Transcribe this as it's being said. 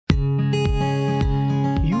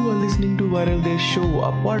Viral Day Show,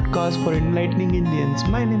 a podcast for enlightening Indians.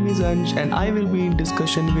 My name is Ansh and I will be in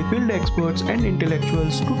discussion with field experts and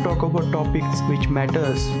intellectuals to talk about topics which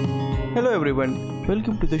matters. Hello everyone,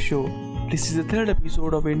 welcome to the show. This is the third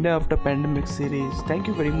episode of India After Pandemic series. Thank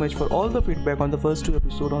you very much for all the feedback on the first two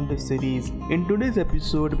episodes on this series. In today's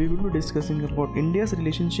episode, we will be discussing about India's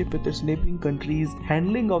relationship with its neighboring countries,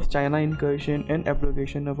 handling of China incursion and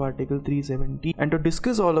abrogation of Article 370. And to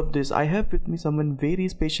discuss all of this, I have with me someone very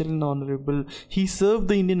special and honorable. He served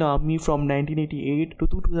the Indian Army from 1988 to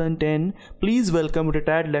 2010. Please welcome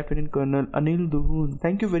retired Lieutenant Colonel Anil Duhun.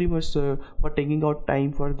 Thank you very much, sir, for taking out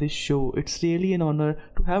time for this show. It's really an honor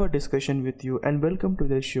to have a discussion with you, and welcome to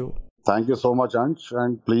the show. Thank you so much, Ansh,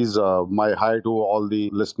 and please, my hi to all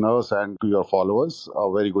the listeners and to your followers.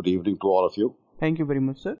 A very good evening to all of you. Thank you very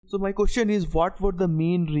much, sir. So my question is, what were the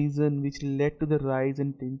main reason which led to the rise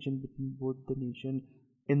in tension between both the nation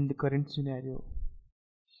in the current scenario?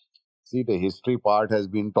 See, the history part has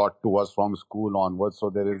been taught to us from school onwards,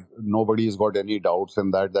 so nobody's got any doubts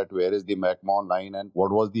in that where is the McMahon line and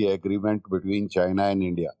what was the agreement between China and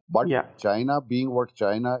India. But China being what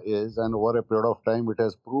China is, and over a period of time, it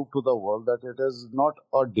has proved to the world that it is not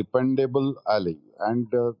a dependable ally,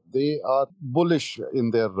 and they are bullish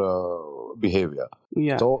in their behavior.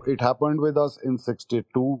 So it happened with us in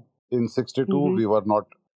 62. In 62, we were not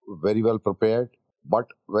very well prepared, but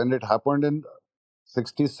when it happened in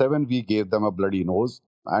 67, we gave them a bloody nose.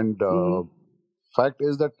 And fact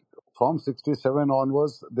is that from 67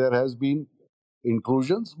 onwards, there has been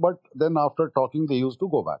intrusions, but then after talking, they used to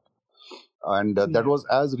go back. And that was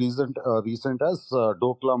as recent as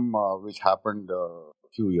Doklam, which happened a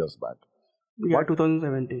few years back. But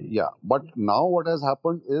 2017. Yeah, but now what has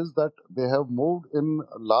happened is that they have moved in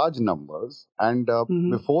large numbers, and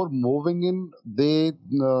before moving in, they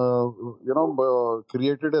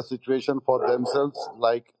created a situation for themselves,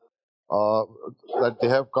 like that they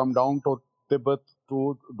have come down to Tibet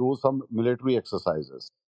to do some military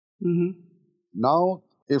exercises. Now,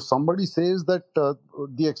 if somebody says that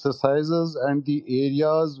the exercises and the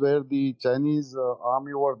areas where the Chinese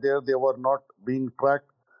army were there, they were not being tracked,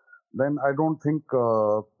 then I don't think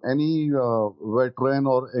any veteran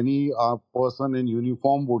or any person in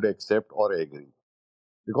uniform would accept or agree.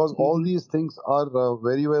 Because all these things are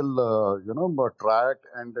very well, tracked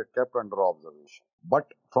and kept under observation.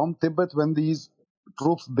 But from Tibet, when these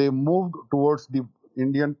troops, they moved towards the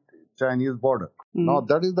Indian-Chinese border. Now,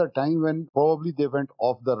 that is the time when probably they went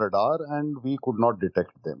off the radar and we could not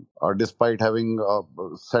detect them. Despite having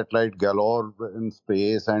satellite galore in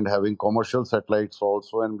space and having commercial satellites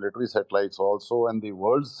also and military satellites also and the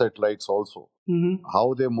world's satellites also.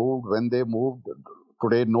 How they moved, when they moved.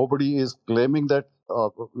 Today, nobody is claiming that,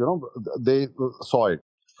 they saw it.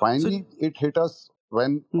 Finally, it hit us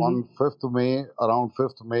when on 5th May, around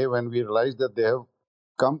 5th May, when we realized that they have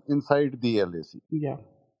come inside the LAC.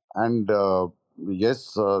 And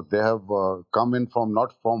yes, they have come in from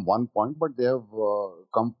not from one point, but they have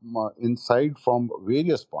come inside from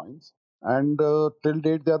various points, and till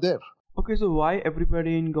date they are there. Okay, so why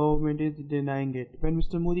everybody in government is denying it? When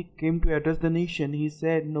Mr. Modi came to address the nation, he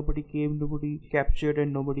said nobody came, nobody captured,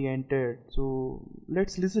 and nobody entered. So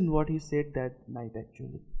let's listen what he said that night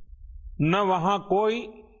actually. न वहां कोई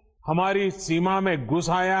हमारी सीमा में घुस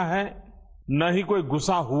आया है, न ही कोई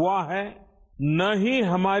घुसा हुआ है, न ही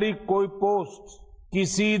हमारी कोई पोस्ट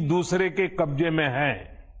किसी दूसरे के कब्जे में है।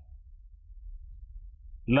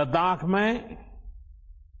 लद्दाख में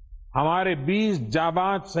हमारे 20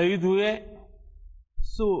 जाबाज शहीद हुए।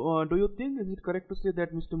 So, do you think, is it correct to say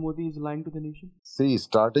that Mr. Modi is lying to the nation? See,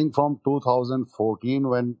 starting from 2014,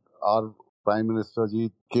 when our Prime Minister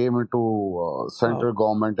ji came into central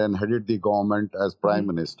government and headed the government as Prime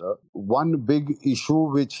Minister, one big issue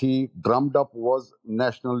which he drummed up was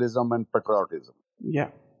nationalism and patriotism.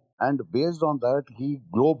 And based on that, he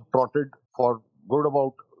globe-trotted for good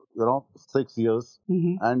about 6 years,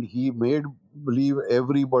 and he made believe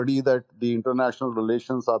everybody that the international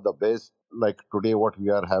relations are the best, like today what we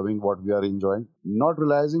are having, what we are enjoying, not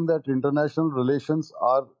realizing that international relations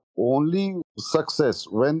are only success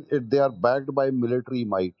when they are backed by military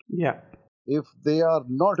might. If they are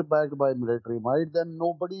not backed by military might, then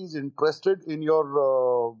nobody is interested in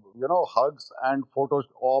your hugs and photo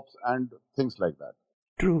ops and things like that.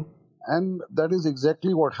 True. And that is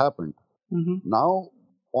exactly what happened. Now,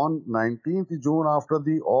 on 19th June, after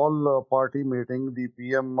the all-party meeting, the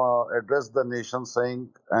PM addressed the nation saying,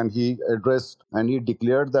 and he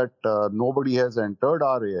declared that nobody has entered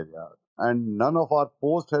our area and none of our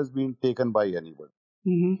post has been taken by anybody.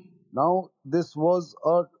 Now, this was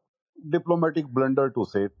a diplomatic blunder, to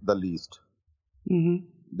say the least.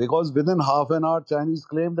 Because within half an hour, Chinese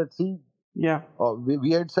claimed that, see, Yeah.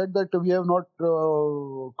 We had said that we have not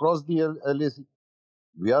crossed the LAC.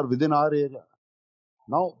 We are within our area.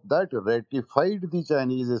 Now that ratified the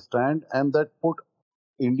Chinese stand and that put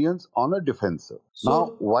Indians on a defensive.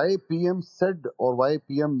 Now, why PM said or why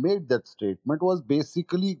PM made that statement was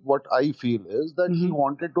basically what I feel is that he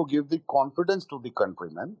wanted to give the confidence to the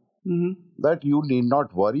countrymen that you need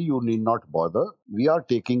not worry, you need not bother, we are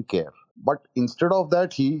taking care. But instead of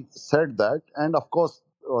that, he said that, and of course,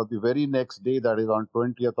 the very next day, that is on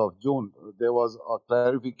 20th of June, there was a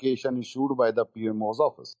clarification issued by the PMO's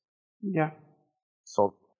office. Yeah.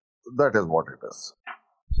 So that is what it is.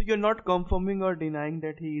 So you're not confirming or denying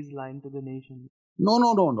that he is lying to the nation? No.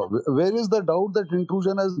 Where is the doubt that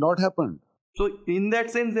intrusion has not happened? So in that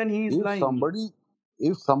sense, then he is lying.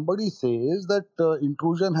 If somebody says that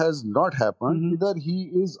intrusion has not happened, either he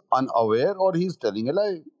is unaware or he is telling a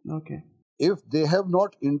lie. Okay. If they have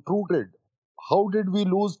not intruded, how did we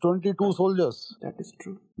lose 22 soldiers? That is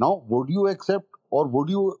true. Now, would you accept or would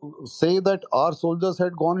you say that our soldiers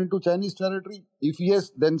had gone into Chinese territory? If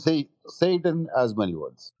yes, then say it in as many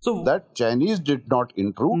words. So that Chinese did not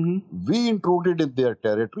intrude, we intruded in their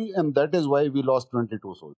territory, and that is why we lost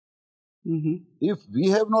 22 soldiers. If we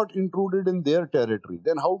have not intruded in their territory,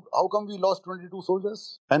 then how come we lost 22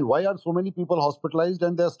 soldiers? And why are so many people hospitalized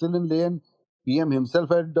and they are still in Leh, and PM himself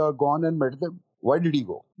had gone and met them? Why did he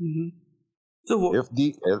go? So if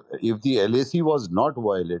the LAC was not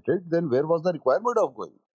violated, then where was the requirement of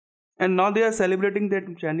going? And now they are celebrating that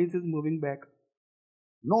Chinese is moving back.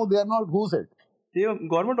 No, they are not. Who said? The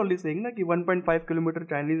government only saying that 1.5 kilometer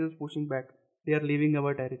Chinese is pushing back. They are leaving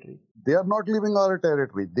our territory. They are not leaving our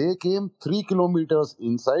territory. They came 3 kilometers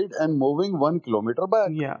inside and moving 1 kilometer back.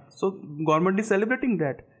 Yeah. So government is celebrating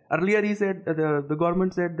that. Earlier he said the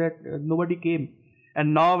government said that nobody came.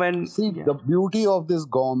 And now when... See, the beauty of this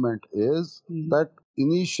government is that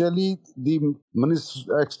initially the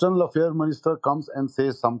external affairs minister comes and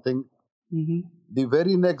says something. The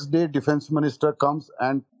very next day, defense minister comes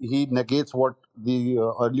and he negates what the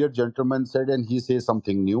earlier gentleman said and he says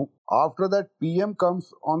something new. After that, PM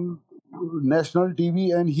comes on national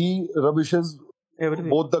TV and he rubbishes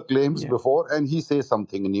both the claims before and he says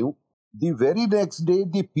something new. The very next day,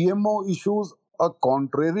 the PMO issues are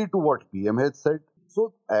contrary to what PM had said.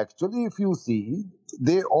 So actually, if you see,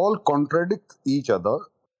 they all contradict each other,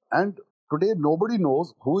 and today nobody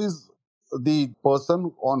knows who is the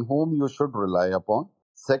person on whom you should rely upon.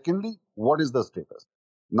 Secondly, what is the status?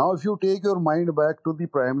 Now, if you take your mind back to the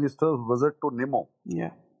Prime Minister's visit to Nimmo,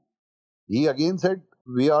 he again said,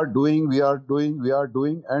 we are doing,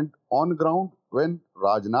 and on ground, when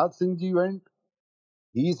Rajnath Singh ji went,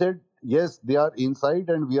 he said, yes, they are inside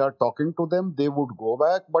and we are talking to them, they would go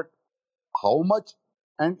back, but how much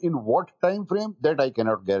and in what time frame, that I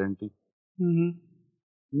cannot guarantee.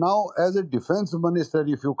 Now, as a defense minister,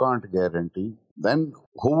 if you can't guarantee, then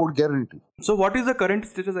who would guarantee? So what is the current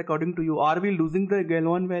status according to you? Are we losing the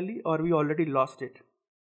Galwan Valley or we already lost it?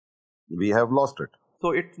 We have lost it.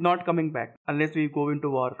 So it's not coming back unless we go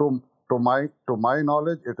into war? To my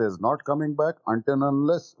knowledge, it is not coming back until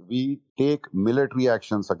unless we take military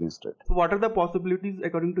actions against it. So what are the possibilities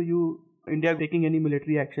according to you, India taking any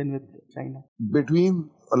military action with China?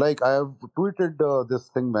 I have tweeted this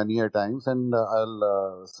thing many a times and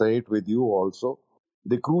I'll say it with you also.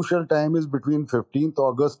 The crucial time is between 15th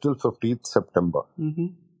August till 15th September.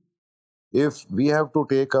 If we have to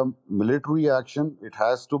take a military action, it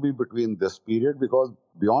has to be between this period because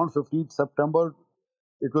beyond 15th September,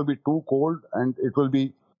 it will be too cold and it will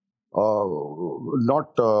be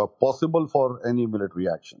not possible for any military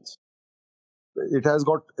actions. It has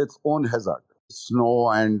got its own hazard, snow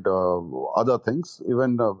and other things.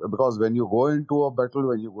 Even because when you go into a battle,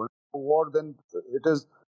 when you go into war, then it is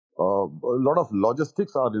a lot of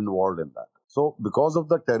logistics are involved in that. So because of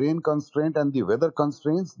the terrain constraint and the weather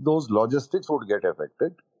constraints, those logistics would get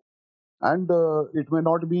affected, and it may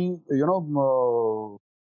not be,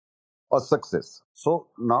 a success. So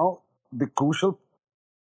now the crucial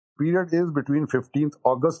period is between 15th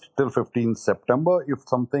August till 15th September. If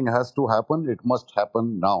something has to happen, it must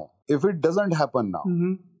happen now. If it doesn't happen now,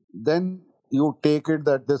 then you take it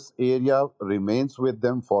that this area remains with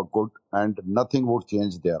them for good and nothing would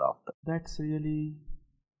change thereafter. That's really,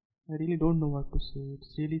 I really don't know what to say.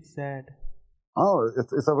 It's really sad. Oh,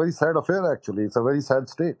 it's a very sad affair actually. It's a very sad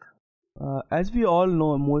state. As we all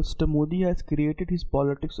know, Mr. Modi has created his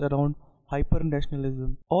politics around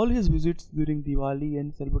hyper-nationalism. All his visits during Diwali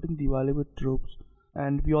and celebrating Diwali with troops.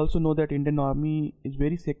 And we also know that Indian Army is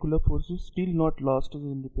very secular forces, still not lost its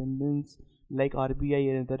independence like RBI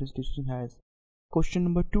and other institution has. Question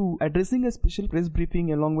number 2. Addressing a special press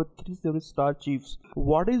briefing along with 3 service star chiefs,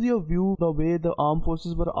 what is your view the way the armed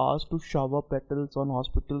forces were asked to shower petals on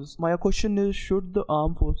hospitals? My question is, should the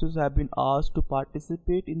armed forces have been asked to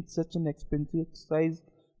participate in such an expensive exercise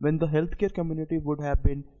when the healthcare community would have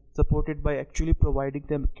been supported by actually providing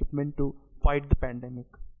them equipment to fight the pandemic?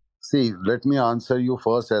 See, let me answer you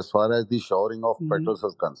first as far as the showering of petals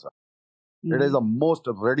is concerned. It is the most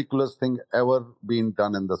ridiculous thing ever been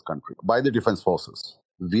done in this country by the defense forces.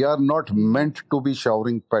 We are not meant to be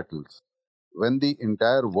showering petals. When the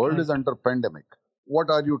entire world is under pandemic, what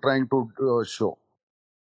are you trying to show?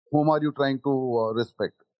 Whom are you trying to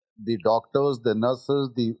respect? The doctors, the nurses,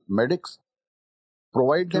 the medics?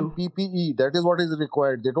 Provide them PPE. That is what is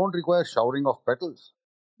required. They don't require showering of petals.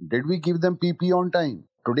 Did we give them PPE on time?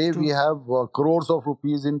 Today we have crores of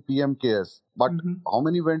rupees in PM cares. But how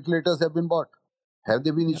many ventilators have been bought? Have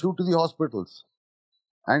they been issued to the hospitals?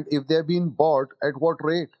 And if they have been bought, at what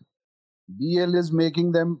rate? BL is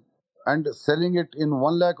making them and selling it in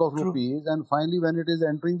 1 lakh of rupees, and finally when it is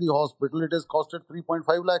entering the hospital, it is costed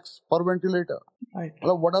 3.5 lakhs per ventilator. Right.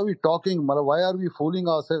 Well, what are we talking? Why are we fooling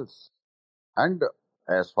ourselves? And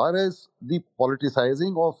as far as the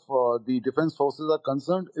politicizing of the defense forces are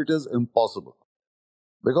concerned, it is impossible.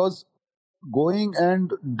 Because going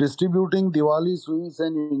and distributing Diwali sweets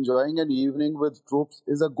and enjoying an evening with troops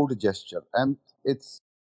is a good gesture, and it's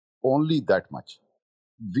only that much.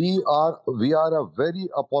 We are a very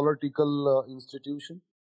apolitical institution,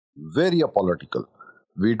 very apolitical.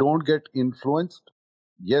 We don't get influenced.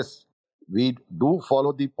 Yes, we do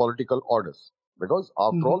follow the political orders, because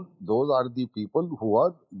after all, those are the people who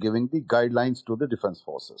are giving the guidelines to the defense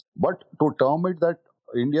forces. But to term it that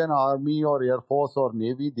Indian Army or Air Force or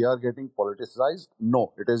Navy, they are getting politicized,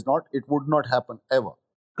 no, it is not. It would not happen ever.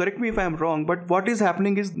 Correct me if I am wrong, but what is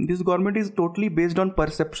happening is this government is totally based on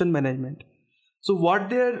perception management. So what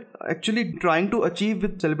they are actually trying to achieve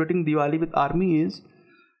with celebrating Diwali with army is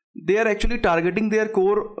they are actually targeting their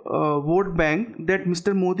core vote bank, that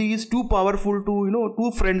Mr. Modi is too powerful to,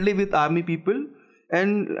 too friendly with army people.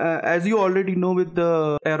 And as you already know, with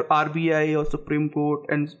the RBI or Supreme Court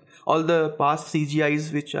and all the past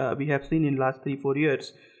CGIs which we have seen in last 3-4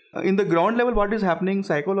 years, in the ground level what is happening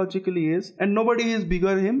psychologically is, and nobody is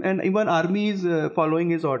bigger him, and even army is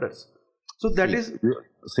following his orders. So that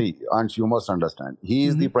See, Ansh, you must understand, he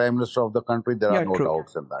is the Prime Minister of the country. There are no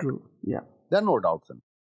doubts in that. True. Yeah. There are no doubts in that.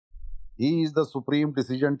 He is the supreme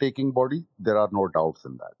decision-taking body. There are no doubts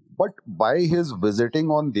in that. But by his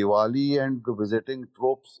visiting on Diwali and visiting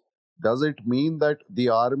troops, does it mean that the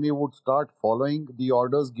army would start following the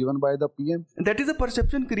orders given by the PM? That is a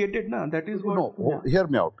perception created, na? That is what... No, hear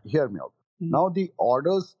me out. Now, the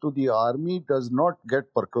orders to the army does not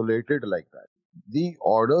get percolated like that. The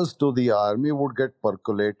orders to the army would get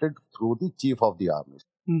percolated through the chief of the army.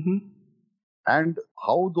 And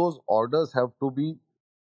how those orders have to be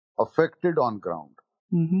affected on ground.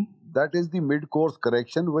 That is the mid-course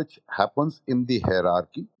correction which happens in the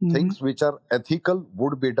hierarchy. Things which are ethical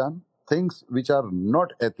would be done. Things which are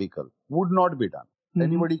not ethical would not be done.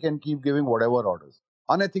 Anybody can keep giving whatever orders.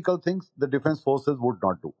 Unethical things the defense forces would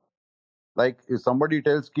not do. Like if somebody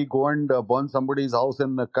tells ki go and burn somebody's house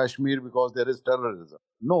in Kashmir because there is terrorism.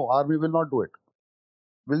 No, army will not do it.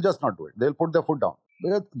 Will just not do it. They'll put their foot down.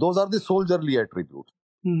 Because those are the soldierly attributes.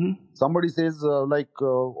 Somebody says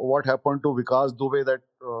what happened to Vikas Dubey, that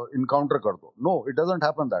encounter kar do. No, it doesn't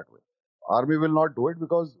happen that way. Army will not do it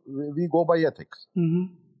because we go by ethics.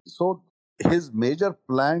 So his major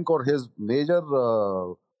plank or his major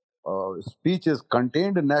speech is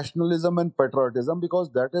contained nationalism and patriotism,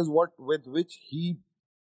 because that is what with which he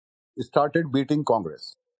started beating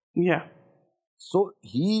Congress. Yeah. So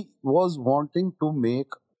he was wanting to make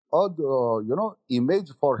a image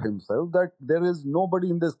for himself that there is nobody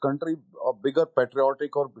in this country a bigger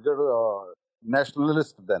patriotic or bigger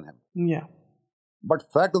nationalist than him. Yeah.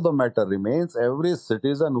 But fact of the matter remains, every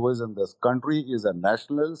citizen who is in this country is a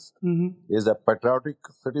nationalist, is a patriotic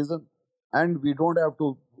citizen, and we don't have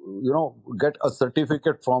to, get a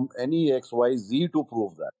certificate from any XYZ to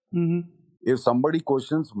prove that. If somebody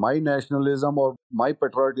questions my nationalism or my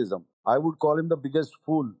patriotism, I would call him the biggest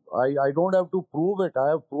fool. I don't have to prove it. I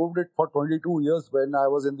have proved it for 22 years when I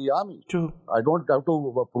was in the army. True. I don't have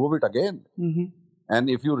to prove it again. And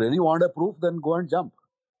if you really want a proof, then go and jump.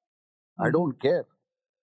 I don't care.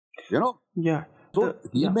 Yeah. So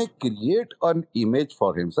he may create an image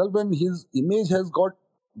for himself, and his image has got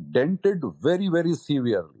dented very, very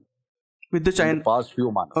severely with the China in the past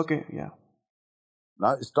few months. Okay, yeah.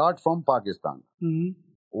 Now start from Pakistan.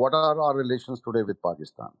 What are our relations today with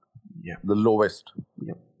Pakistan? Yeah. The lowest.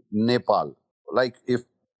 Yep. Nepal. Like if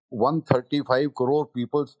 135 crore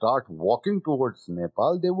people start walking towards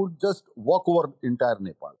Nepal, they would just walk over entire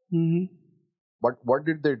Nepal. But what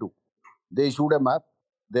did they do? They issued a map.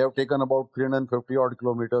 They have taken about 350 odd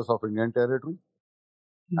kilometers of Indian territory,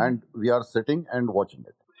 and we are sitting and watching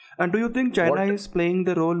it. And do you think China is playing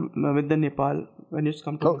the role with the Nepal when it's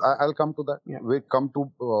come to? No, I'll come to that. Yeah. We come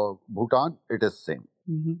to Bhutan, it is same.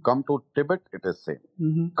 Come to Tibet, it is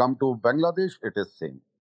same. Come to Bangladesh, it is same.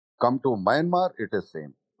 Come to Myanmar, it is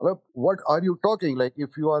same. Well, what are you talking? Like,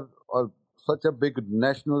 if you are such a big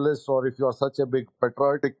nationalist, or if you are such a big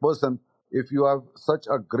patriotic person, if you have such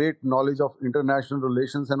a great knowledge of international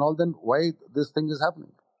relations and all, then why this thing is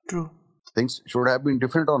happening? True. Things should have been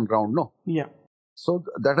different on ground, no? Yeah. So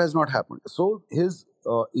that has not happened. So his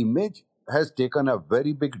image has taken a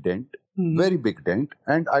very big dent, very big dent,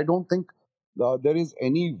 and I don't think there is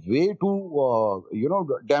any way to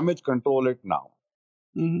damage control it now.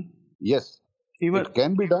 Yes, it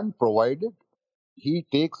can be done, provided he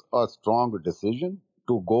takes a strong decision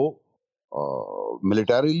to go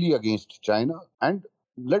militarily against China, and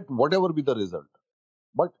let whatever be the result,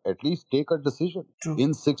 but at least take a decision. True.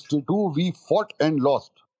 In 62, we fought and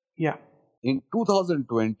lost. Yeah. In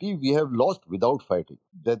 2020, we have lost without fighting.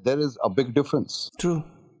 That there is a big difference. True.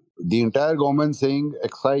 The entire government saying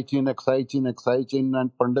Exai Chin,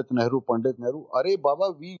 and Pandit Nehru. Arey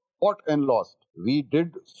Baba, we fought and lost. We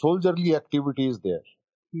did soldierly activities there.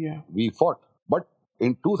 Yeah. We fought. But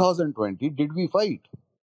in 2020, did we fight?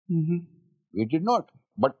 We did not.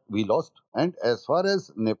 But we lost. And as far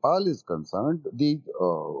as Nepal is concerned, the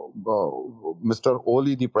Mr.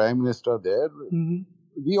 Oli, the Prime Minister there,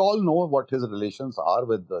 we all know what his relations are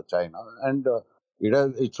with China, and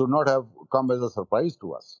it should not have come as a surprise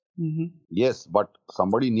to us. Yes, but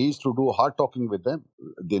somebody needs to do hard talking with them.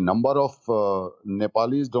 The number of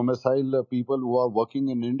Nepalese domicile people who are working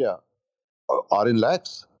in India are in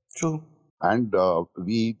lakhs. True. And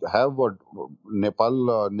we have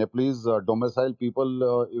Nepalese domicile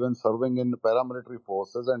people even serving in paramilitary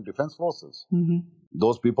forces and defense forces.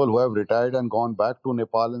 Those people who have retired and gone back to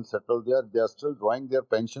Nepal and settled there, they are still drawing their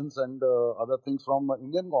pensions and other things from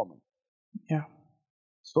Indian government. Yeah.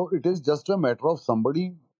 So it is just a matter of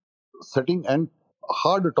somebody sitting and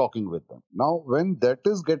hard talking with them. Now, when that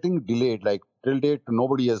is getting delayed, like till date,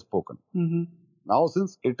 nobody has spoken. Now,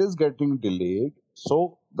 since it is getting delayed,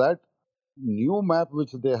 so that new map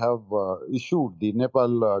which they have issued, the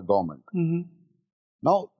Nepal government.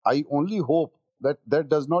 Now, I only hope that that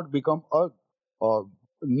does not become a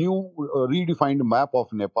new redefined map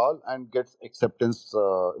of Nepal and gets acceptance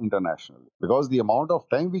internationally. Because the amount of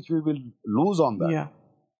time which we will lose on that,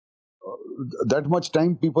 that much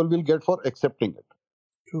time people will get for accepting it.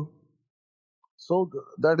 True. So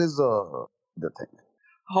that is the thing.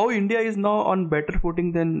 How India is now on better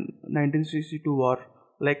footing than 1962 war?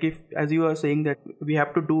 Like, if, as you are saying, that we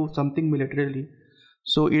have to do something militarily,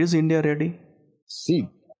 so is India ready? See,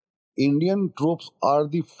 Indian troops are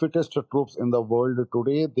the fittest troops in the world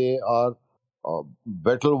today. They are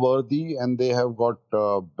battle worthy, and they have got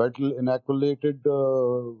battle inoculated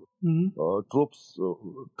troops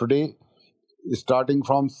today, starting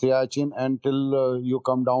from Siachen until you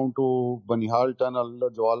come down to Banihal Tunnel,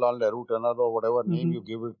 Jawaharlal Nehru Tunnel, or whatever name you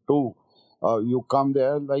give it to. You come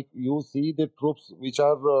there, like you see the troops which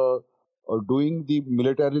are doing the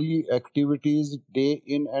militarily activities day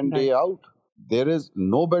in and day out. There is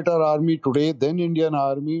no better army today than Indian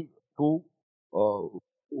army to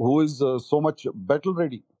who is so much battle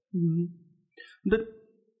ready. You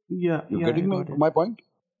getting my point?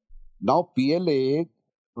 Now PLA,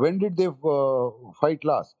 when did they fight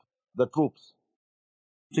last? The troops?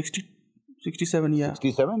 67, yeah.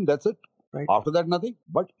 67, that's it. Right. After that, nothing.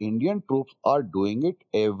 But Indian troops are doing it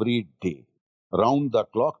every day, round the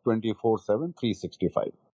clock, 24/7,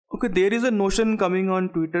 365. Okay, there is a notion coming on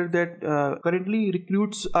Twitter that currently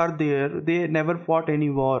recruits are there. They never fought any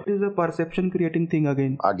war. It is a perception creating thing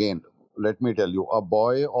again. Again, let me tell you, a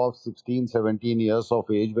boy of 16, 17 years of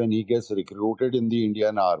age, when he gets recruited in the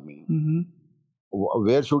Indian army,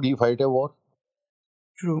 where should he fight a war?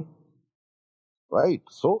 True. Right.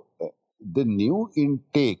 So, the new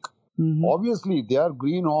intake, obviously, they are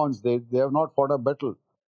greenhorns. They have not fought a battle.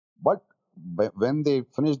 But when they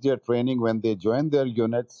finish their training, when they join their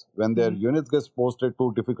units, when their units gets posted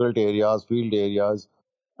to difficult areas, field areas,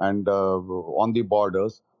 and on the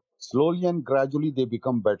borders, slowly and gradually they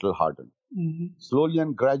become battle hardened. Slowly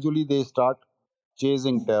and gradually they start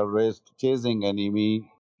chasing terrorists, chasing enemy,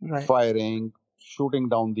 firing, shooting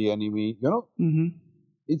down the enemy.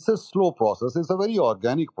 It's a slow process. It's a very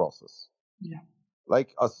organic process. Yeah.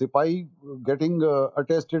 Like a Sipahi getting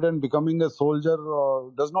attested and becoming a soldier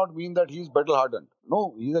does not mean that he's battle hardened.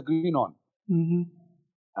 No, he's a green on. Mm-hmm.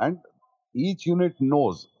 And each unit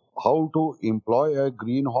knows how to employ a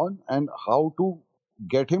greenhorn and how to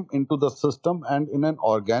get him into the system and in an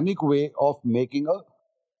organic way of making a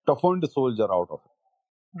toughened soldier out of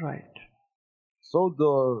it. Right. So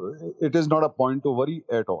it is not a point to worry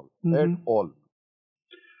at all. At all.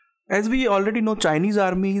 As we already know, Chinese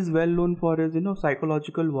army is well known for its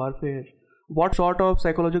psychological warfare. What sort of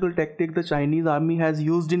psychological tactic the Chinese army has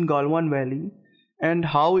used in Galwan Valley, and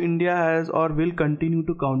how India has or will continue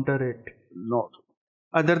to counter it? No.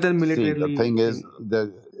 Other than militarily. See, the thing is,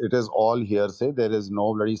 it is all hearsay. There is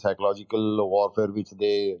no bloody psychological warfare which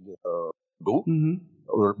they do.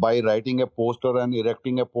 By writing a poster and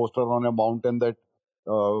erecting a poster on a mountain that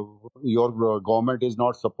your government is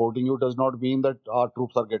not supporting you does not mean that our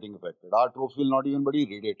troops are getting affected. Our troops will not even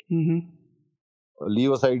read it.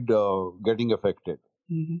 Leave aside getting affected.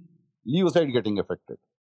 Leave aside getting affected.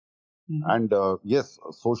 And yes,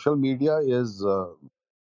 social media is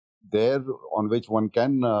there on which one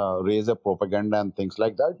can raise a propaganda and things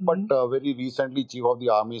like that. But very recently, Chief of the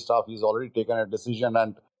Army Staff has already taken a decision,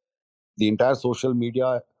 and the entire social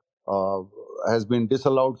media has been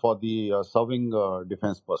disallowed for the serving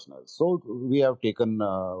defense personnel. So we have taken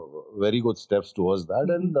very good steps towards that,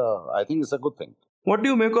 and I think it's a good thing. What do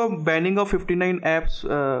you make of banning of 59 apps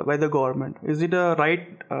by the government? Is it a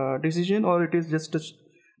right decision, or it is just a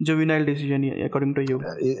juvenile decision according to you?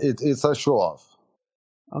 It's a show off.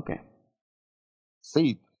 Okay.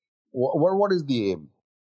 See, what is the aim?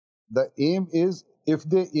 The aim is, if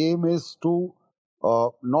the aim is to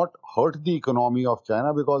not hurt the economy of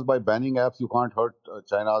China, because by banning apps you can't hurt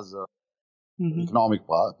China's economic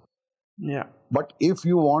power. Yeah. But if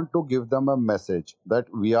you want to give them a message that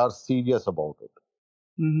we are serious about it,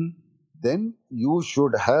 then you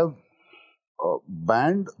should have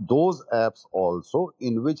banned those apps also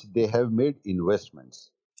in which they have made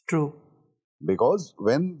investments. True. Because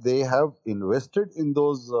when they have invested in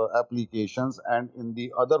those applications and in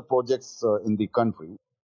the other projects in the country,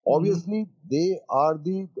 obviously they are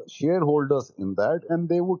the shareholders in that, and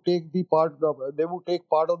they would take part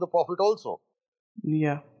of the profit also.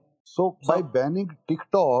 Yeah. So by banning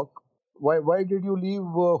TikTok, why did you leave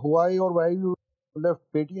Huawei, or why you left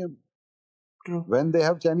Paytm? True. When they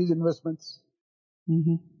have Chinese investments?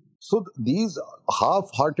 So these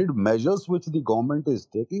half-hearted measures which the government is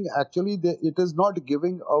taking, actually it is not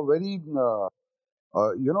giving a very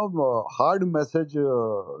hard message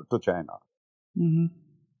to China.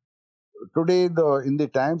 Today, in the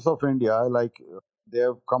Times of India, like they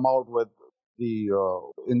have come out with the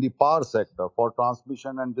in the power sector for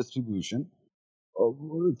transmission and distribution,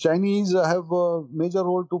 Chinese have a major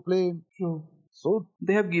role to play. True. So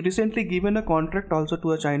they have recently given a contract also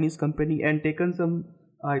to a Chinese company and taken some,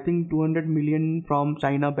 I think, 200 million from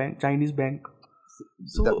Chinese bank.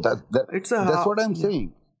 So that's what I'm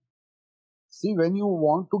saying. See, when you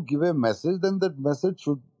want to give a message, then that message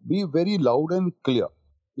should be very loud and clear.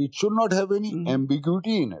 It should not have any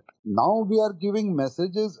ambiguity in it. Now we are giving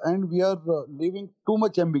messages and we are leaving too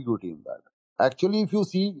much ambiguity in that. Actually, if you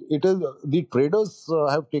see, it is the traders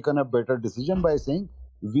have taken a better decision by saying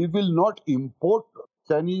we will not import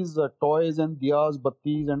Chinese toys and diyas,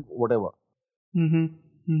 battis and whatever.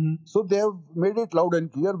 So they have made it loud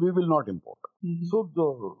and clear, we will not import.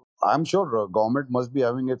 So I'm sure government must be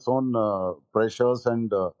having its own pressures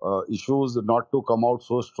and issues not to come out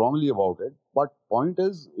so strongly about it. But point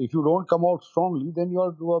is, if you don't come out strongly, then you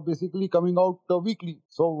are basically coming out weakly.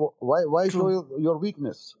 So why show your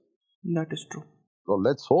weakness? That is true. So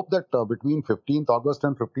let's hope that between 15th August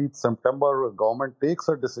and 15th September, government takes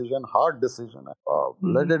a decision, hard decision.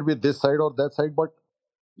 Let it be this side or that side, but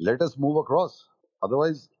let us move across.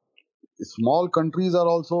 Otherwise, small countries are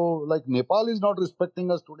also, like Nepal is not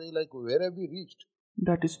respecting us today. Like, where have we reached?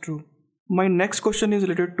 That is true. My next question is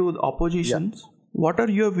related to the oppositions. Yeah. What are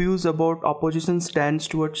your views about opposition stance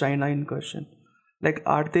toward China incursion? Like,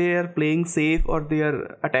 are they playing safe or they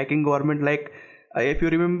are attacking government? Like, if you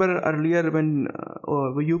remember earlier when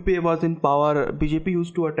UPA was in power, BJP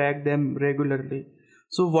used to attack them regularly.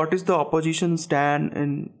 So what is the opposition stand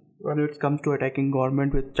when it comes to attacking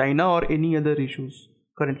government with China or any other issues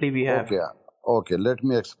currently we have? Okay, let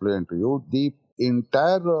me explain to you. The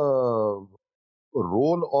entire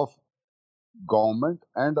role of government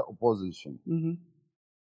and opposition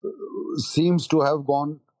seems to have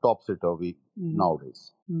gone topsy-turvy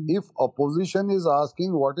nowadays. If opposition is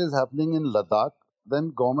asking what is happening in Ladakh,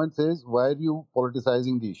 then government says, why are you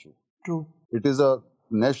politicizing the issue? True. It is a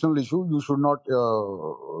national issue, you should not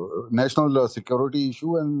national security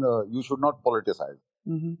issue, and you should not politicize.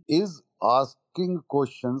 Is asking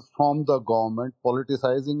questions from the government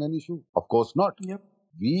politicizing an issue? Of course not. Yep.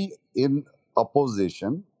 We in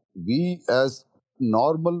opposition, we as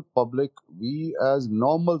normal public, we as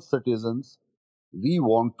normal citizens, we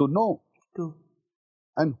want to know. True.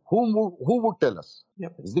 And who would tell us?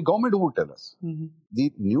 Yep. It's the government who would tell us.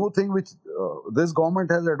 The new thing which this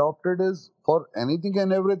government has adopted is, for anything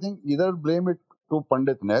and everything, either blame it to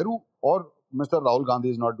Pandit Nehru or Mr. Rahul Gandhi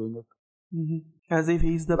is not doing it. As if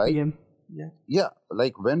he's the Right? PM. Yeah,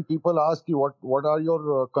 like when people ask you what are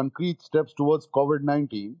your concrete steps towards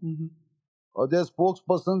COVID-19, their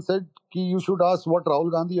spokesperson said you should ask what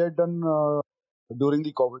Rahul Gandhi had done during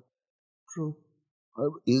the COVID. True.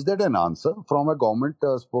 Is that an answer from a government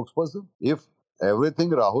spokesperson? If everything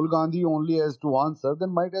Rahul Gandhi only has to answer,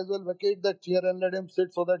 then might as well vacate that chair and let him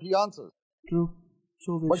sit so that he answers. True.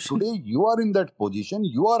 So But today you are in that position,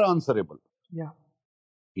 you are answerable. Yeah.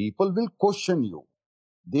 People will question you.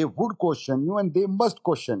 They would question you and they must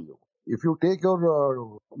question you. If you take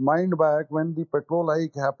your mind back when the petrol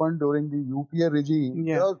hike happened during the UPA regime,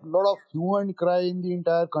 there was a lot of hue and cry in the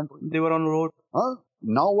entire country. They were on road.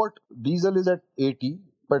 Now what? Diesel is at 80,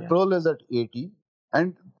 petrol is at 80,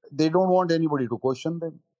 and they don't want anybody to question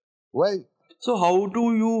them. Why? So how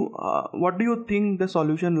do you, what do you think the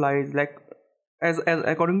solution lies? Like, as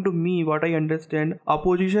according to me, what I understand,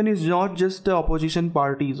 opposition is not just the opposition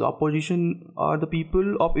parties. Opposition are the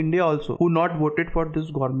people of India also who not voted for this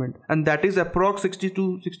government, and that is approx 60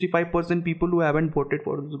 to 65% people who haven't voted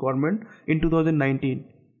for this government in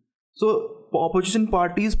 2019. So opposition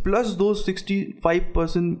parties plus those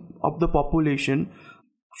 65% of the population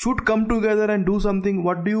should come together and do something.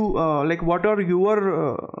 What do you what are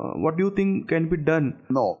your what do you think can be done?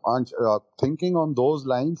 No, Ansh, thinking on those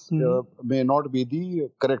lines may not be the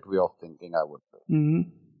correct way of thinking, I would say.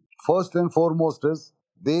 First and foremost is,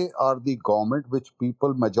 they are the government which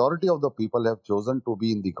majority of the people have chosen to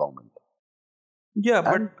be in the government.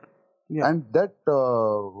 And that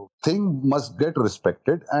thing must get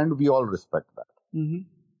respected, and we all respect that.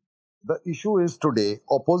 The issue is today,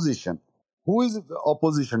 opposition. Who is the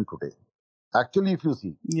opposition today? Actually, if you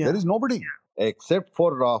see, there is nobody except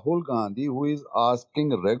for Rahul Gandhi, who is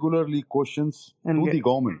asking regularly questions to the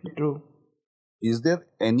government. True. Is there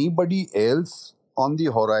anybody else on the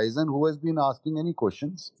horizon who has been asking any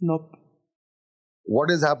questions? Nope. What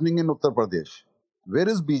is happening in Uttar Pradesh? Where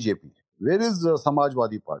is BJP? Where is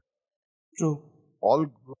Samajwadi Party? True. All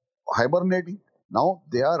hibernating. Now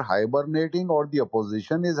they are hibernating, or the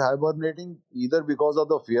opposition is hibernating, either because of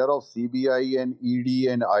the fear of CBI and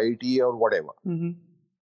ED and IT or whatever.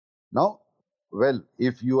 Now, well,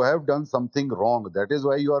 if you have done something wrong, that is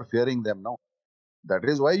why you are fearing them now. That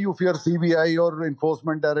is why you fear CBI or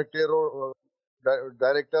enforcement director or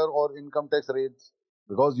income tax raids,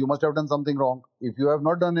 because you must have done something wrong. If you have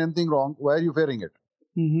not done anything wrong, why are you fearing it?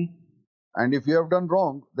 And if you have done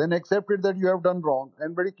wrong, then accept it that you have done wrong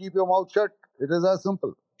and keep your mouth shut. It is as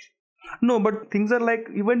simple. No, but things are like,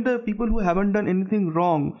 even the people who haven't done anything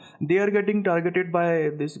wrong, they are getting targeted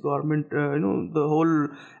by this government, the whole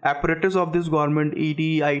apparatus of this government, ED,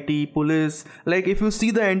 IT, police. Like, if you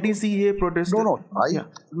see the anti-CA protest.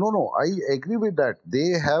 I agree with that.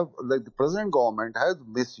 They have, like, the present government has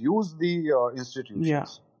misused the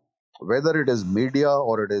institutions. Whether it is media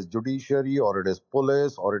or it is judiciary or it is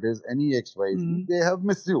police or it is any XYZ, they have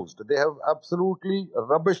misused. They have absolutely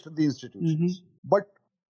rubbished the institutions. But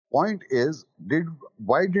point is,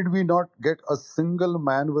 why did we not get a single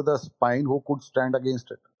man with a spine who could stand against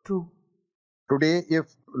it? True. Today,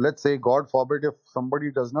 if, let's say, God forbid, if somebody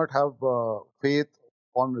does not have faith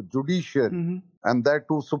on the judiciary, and that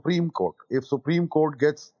to Supreme Court, if Supreme Court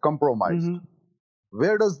gets compromised,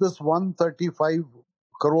 where does this 135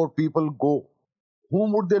 crore people go?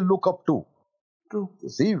 Whom would they look up to? True.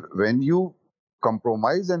 See, when you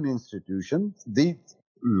compromise an institution, the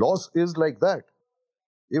loss is like that.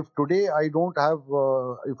 If today I don't have,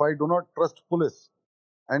 if I do not trust police,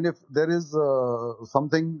 and if there is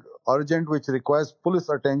something urgent which requires police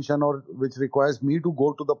attention or which requires me to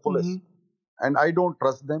go to the police, and I don't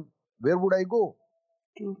trust them, where would I go?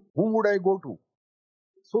 True. Whom would I go to?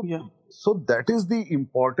 So that is the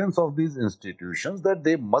importance of these institutions, that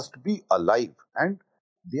they must be alive and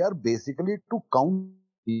they are basically to counter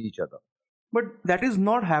each other. But that is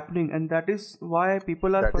not happening, and that is why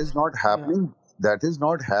people are... That is not happening. That is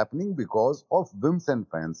not happening because of whims and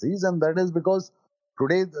fancies, and that is because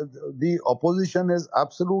today the opposition is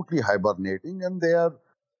absolutely hibernating and they are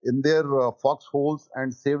in their foxholes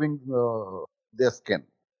and saving their skin.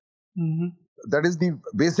 that is the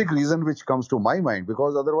basic reason which comes to my mind,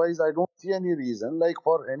 because otherwise I don't see any reason like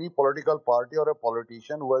for any political party or a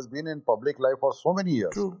politician who has been in public life for so many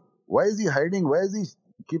years. True. Why is he hiding? Why is he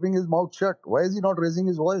keeping his mouth shut? Why is he not raising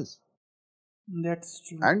his voice? That's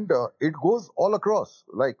true. And it goes all across.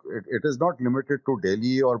 Like it is not limited to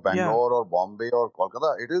Delhi or Bangalore or Bombay or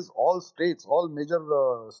Kolkata. It is all states, all major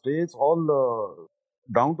states, all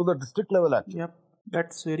down to the district level actually. Yep.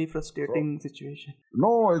 That's very frustrating situation.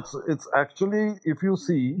 No, it's actually, if you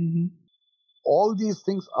see, all these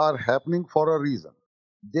things are happening for a reason.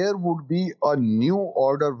 There would be a new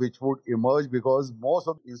order which would emerge because most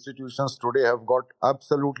of the institutions today have got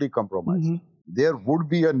absolutely compromised. There would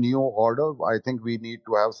be a new order. I think we need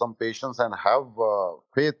to have some patience and have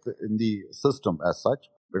faith in the system as such,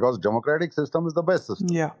 because democratic system is the best system.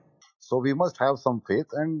 Yeah. So we must have some faith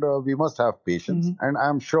and we must have patience. And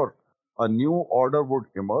I'm sure a new order would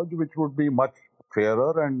emerge which would be much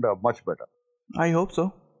fairer and much better. I hope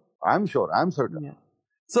so. I'm sure. I'm certain. Yeah.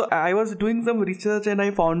 So I was doing some research and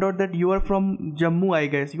I found out that you are from Jammu, I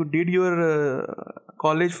guess. You did your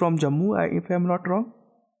college from Jammu, if I'm not wrong.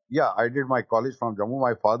 Yeah, I did my college from Jammu.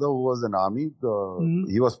 My father, who was in army,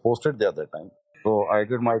 he was posted there at that time. So I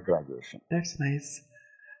did my graduation. That's nice.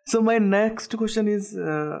 So my next question is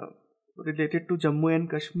related to Jammu and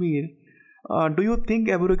Kashmir. Do you think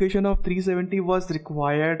abrogation of 370 was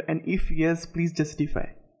required? And if yes, please justify.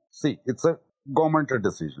 See, it's a government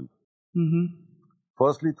decision.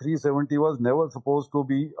 Firstly, 370 was never supposed to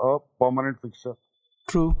be a permanent fixture.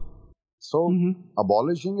 True. So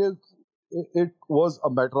abolishing it was a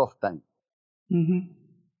matter of time.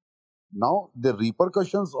 Now, the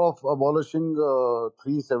repercussions of abolishing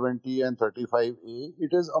 370 and 35A,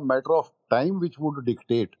 it is a matter of time which would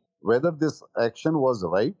dictate whether this action was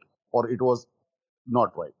right or it was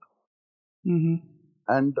not right.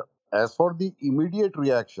 And as for the immediate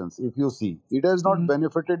reactions, if you see, it has not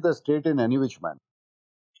benefited the state in any which manner.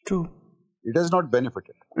 True. It has not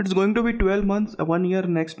benefited. It's going to be 12 months, 1 year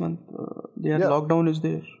next month. Their lockdown is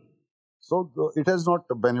there. So it has not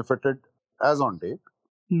benefited as on date.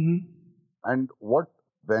 And what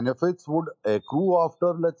benefits would accrue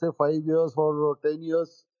after, let's say, 5 years or 10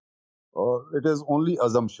 years, it is only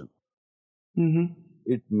assumption.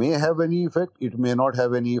 It may have any effect, it may not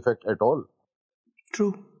have any effect at all.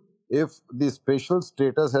 True. If the special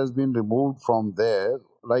status has been removed from there,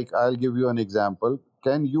 like I'll give you an example,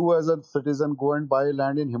 can you as a citizen go and buy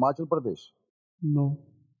land in Himachal Pradesh? No.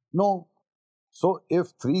 No. So if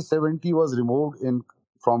 370 was removed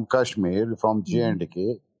from Kashmir, from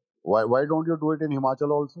J&K, why don't you do it in Himachal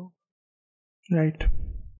also? Right.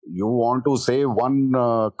 You want to say one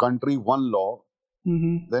country, one law,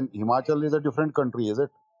 then Himachal is a different country, is it?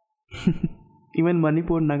 Even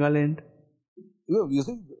Manipur, Nagaland. You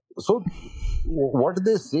see, so what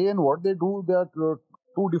they say and what they do, they are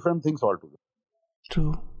two different things altogether.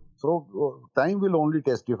 True. So time will only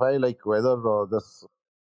testify like whether this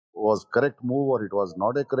was correct move or it was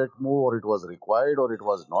not a correct move, or it was required or it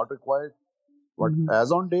was not required. But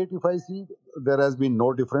as on date, if I see, there has been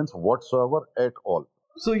no difference whatsoever at all.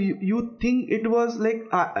 So you think it was like,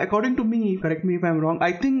 according to me, correct me if I'm wrong,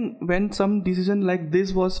 I think when some decision like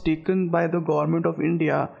this was taken by the government of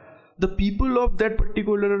India, the people of that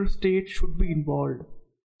particular state should be involved.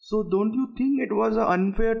 So don't you think it was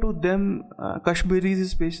unfair to them, Kashmiris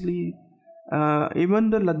especially, even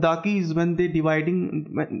the Ladakis, when they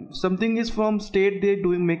when something is from state, they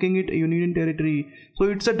making it a union territory. So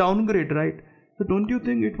it's a downgrade, right? So don't you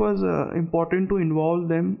think it was important to involve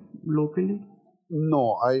them locally?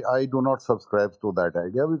 No, I do not subscribe to that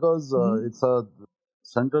idea, because it's a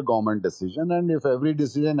central government decision, and if every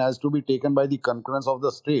decision has to be taken by the concurrence of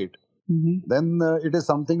the state, then it is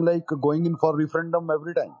something like going in for referendum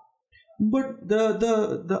every time. But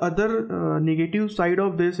the other negative side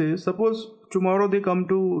of this is, suppose tomorrow they come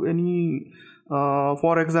to any,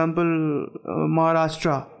 for example,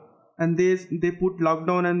 Maharashtra, and they put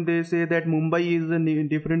lockdown and they say that Mumbai is a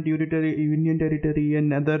different union territory,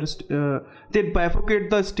 and they bifurcate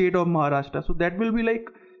the state of Maharashtra. So that will be like,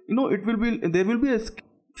 there will be a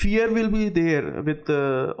fear will be there with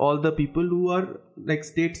all the people who are like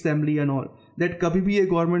state assembly and all, that kabhi bhi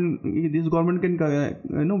this government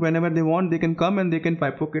can, whenever they want, they can come and they can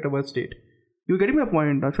bifurcate our state. You getting my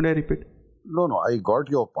point, or should I repeat? No, I got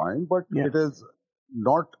your point, but it is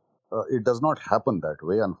not, it does not happen that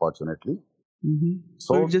way, unfortunately.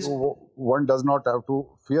 So one does not have to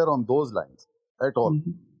fear on those lines at all.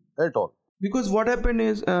 At all. Because what happened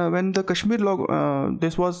is when the Kashmir law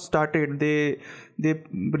this was started, they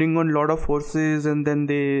bring on a lot of forces and then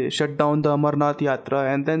they shut down the Amarnath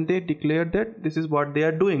Yatra and then they declared that this is what they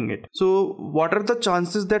are doing it. So what are the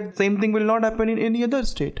chances that same thing will not happen in any other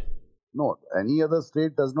state? No, any other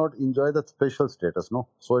state does not enjoy that special status, no.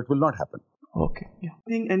 So it will not happen. Okay. Yeah. I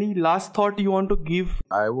think any last thought you want to give?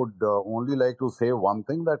 I would only like to say one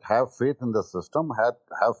thing, that have faith in the system,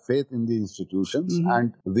 have faith in the institutions,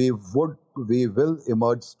 and we will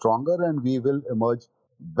emerge stronger and we will emerge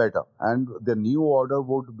better. And the new order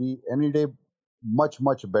would be any day much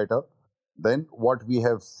better than what we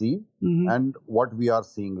have seen and what we are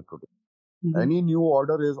seeing today. Any new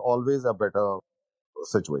order is always a better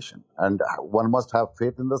situation, and one must have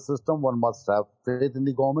faith in the system, one must have faith in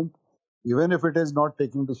the government, even if it is not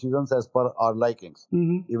taking decisions as per our likings.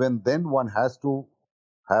 Even then one has to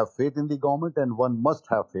have faith in the government and one must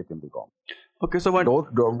have faith in the government. Okay, so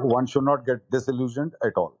one should not get disillusioned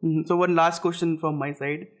at all. So one last question from my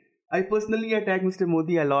side. I personally attack Mr.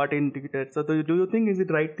 Modi a lot in Twitter. So do you think is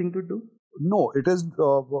it right thing to do? No, it is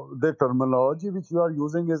the terminology which you are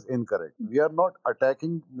using is incorrect. We are not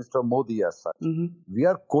attacking Mr. Modi as such. We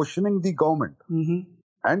are questioning the government.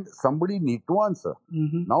 And somebody need to answer.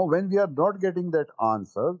 Now, when we are not getting that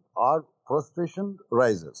answer, our frustration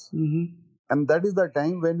rises. And that is the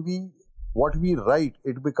time when what we write,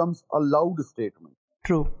 it becomes a loud statement.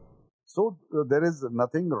 True. So there is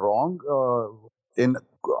nothing wrong in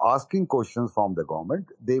asking questions from the government.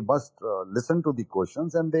 They must listen to the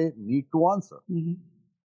questions and they need to answer.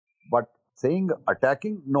 But saying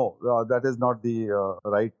attacking, no, that is not the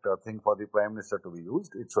right thing for the Prime Minister to be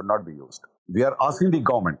used. It should not be used. We are asking the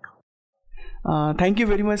government. Thank you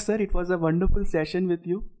very much, sir. It was a wonderful session with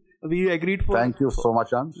you. We agreed for... Thank you so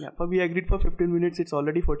much, Ansh. Yeah, we agreed for 15 minutes. It's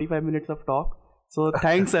already 45 minutes of talk. So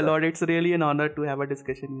thanks a lot. It's really an honor to have a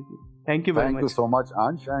discussion with you. Thank you very much. Thank you so much,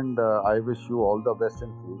 Ansh. And I wish you all the best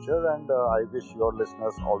in future. And I wish your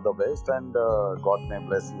listeners all the best. And God may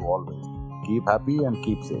bless you always. Keep happy and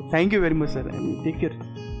keep safe. Thank you very much, sir. And take care.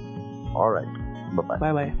 All right. Bye-bye.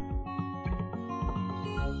 Bye-bye.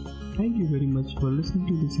 Thank you very much for listening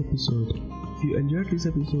to this episode. If you enjoyed this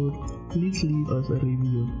episode, please leave us a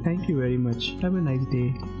review. Thank you very much. Have a nice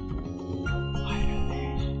day. Bye.